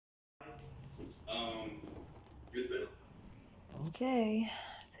Okay,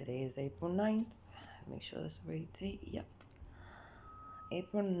 today is April 9th. Make sure that's the right date. Yep.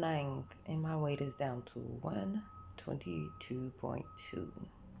 April 9th, and my weight is down to 122.2.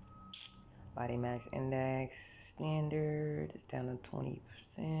 Body mass index standard is down to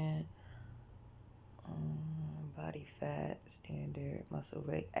 20%. Body fat standard, muscle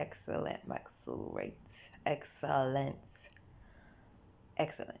rate excellent, muscle rate excellent.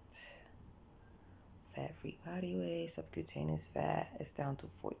 Fat free body weight, subcutaneous fat is down to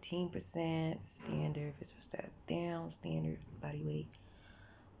 14%. Standard, visceral fat down, standard body weight.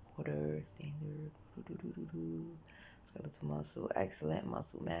 Water, standard. Skeletal muscle, excellent.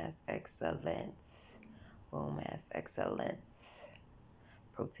 Muscle mass, excellent. Bone mass, excellent.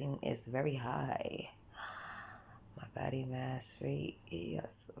 Protein is very high. My body mass rate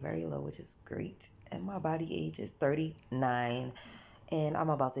is very low, which is great. And my body age is 39. And I'm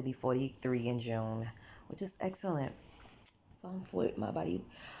about to be 43 in June, which is excellent. So my body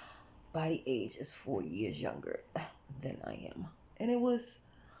age is 4 years younger than I am. And it was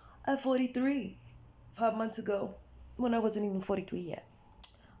at 43 5 months ago when I wasn't even 43 yet.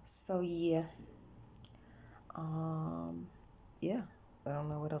 So yeah. Yeah. I don't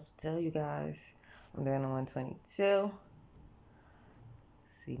know what else to tell you guys. I'm down to 122.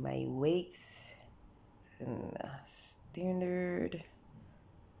 See my weights. Standard.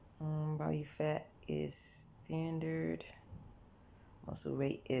 Body fat is standard. Muscle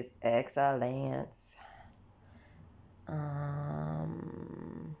rate is excellent.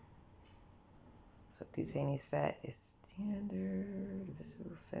 Subcutaneous fat is standard.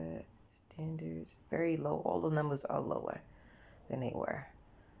 Visceral fat standard. Very low. All the numbers are lower than they were.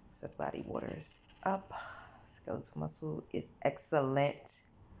 So body water is up. Skeletal muscle is excellent.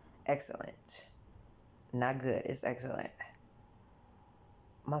 Excellent. Not good. It's excellent.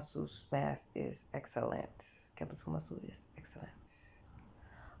 Muscle mass is excellent. Skeletal muscle is excellent.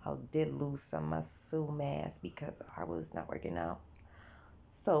 I did lose some muscle mass because I was not working out.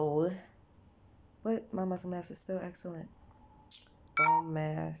 So, but my muscle mass is still excellent. Bone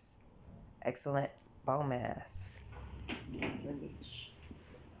mass, excellent bone mass. Let me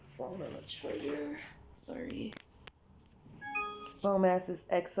phone on the charger. Sorry. Bone mass is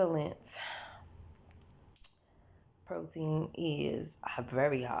excellent. Protein is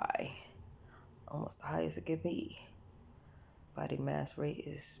very high, almost the highest it could be. Body mass rate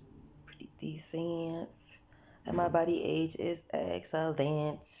is pretty decent. And my body age is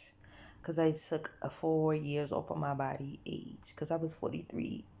excellent. Because I took 4 years off of my body age. Because I was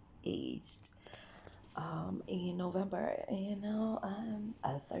 43 aged in November. And now I'm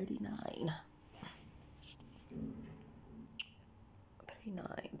 39.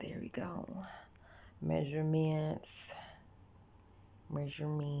 39. There we go. Measurements.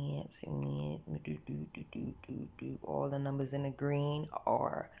 All the numbers in the green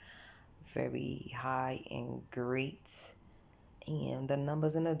are very high and great. And the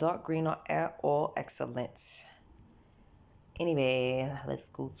numbers in the dark green are all excellent. Anyway, let's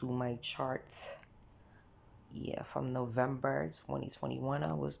go to my charts. Yeah, from November 2021,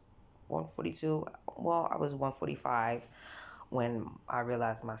 I was 142. Well, I was 145 when I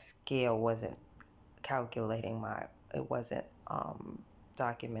realized my scale wasn't calculating it wasn't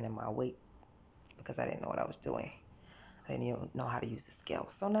documenting my weight because I didn't know what I was doing. I didn't even know how to use the scale.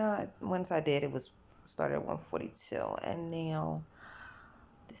 So now, once I did, it was started at 142, and now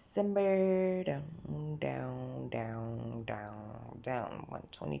December down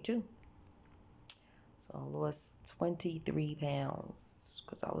 122. So I lost 23 pounds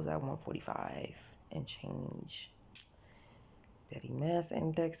because I was at 145 and change. Body mass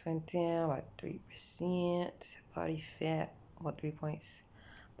index went down by 3%. Body fat, 3 points.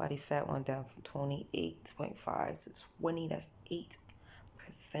 Body fat went down from 28.5 to 20. That's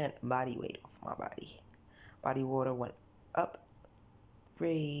 8% body weight off my body. Body water went up,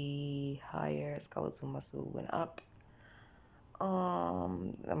 way higher. Skeletal muscle went up. The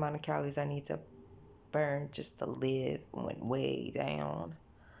amount of calories I need to burn just to live went way down,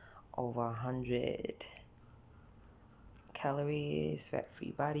 over 100 calories.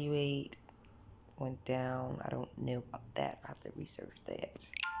 Fat-free body weight went down. I don't know about that. I have to research that.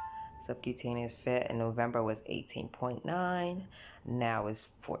 Subcutaneous fat in November was 18.9. Now it's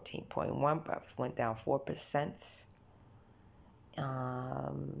 14.1, but went down 4%.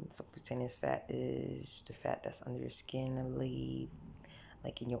 Subcutaneous fat is the fat that's under your skin, I believe,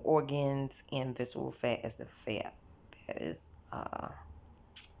 like in your organs, and visceral fat is the fat that is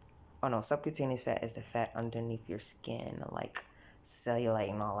subcutaneous fat is the fat underneath your skin, like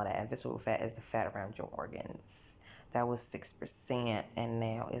cellulite and all of that. And visceral fat is the fat around your organs. That was 6%, and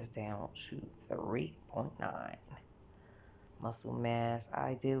now it's down to 3.9. Muscle mass.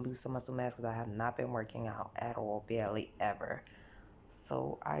 I did lose some muscle mass because I have not been working out at all, barely ever.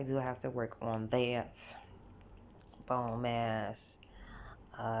 So I do have to work on that. Bone mass.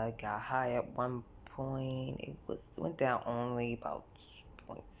 I got high at one point. It went down only about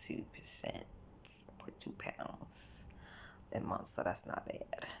 0.2%, 0.2 pounds in months, so that's not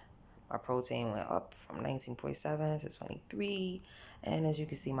bad. My protein went up from 19.7 to 23, and as you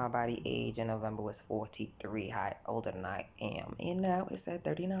can see, my body age in November was 43, older than I am, and now it's at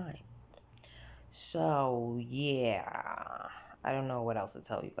 39. So yeah, I don't know what else to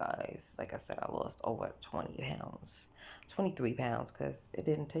tell you guys. Like I said, I lost over 20 pounds, 23 pounds, because it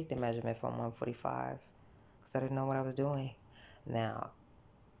didn't take the measurement from 145, because I didn't know what I was doing. Now,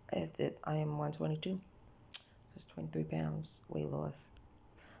 I am 122, just 23 pounds weight loss.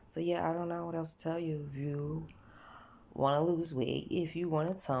 So yeah, I don't know what else to tell you. If you want to lose weight, if you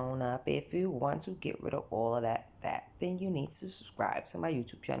want to tone up, if you want to get rid of all of that fat, then you need to subscribe to my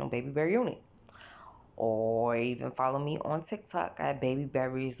YouTube channel, Baby Berry Uni. Or even follow me on TikTok at Baby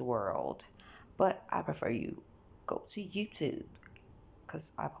Berry's World. But I prefer you go to YouTube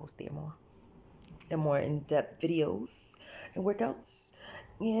because I post there more. And more in-depth videos and workouts.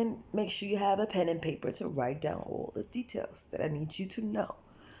 And make sure you have a pen and paper to write down all the details that I need you to know.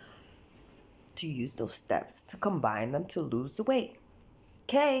 To use those steps to combine them to lose the weight.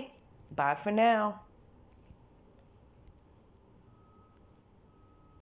 Okay, bye for now.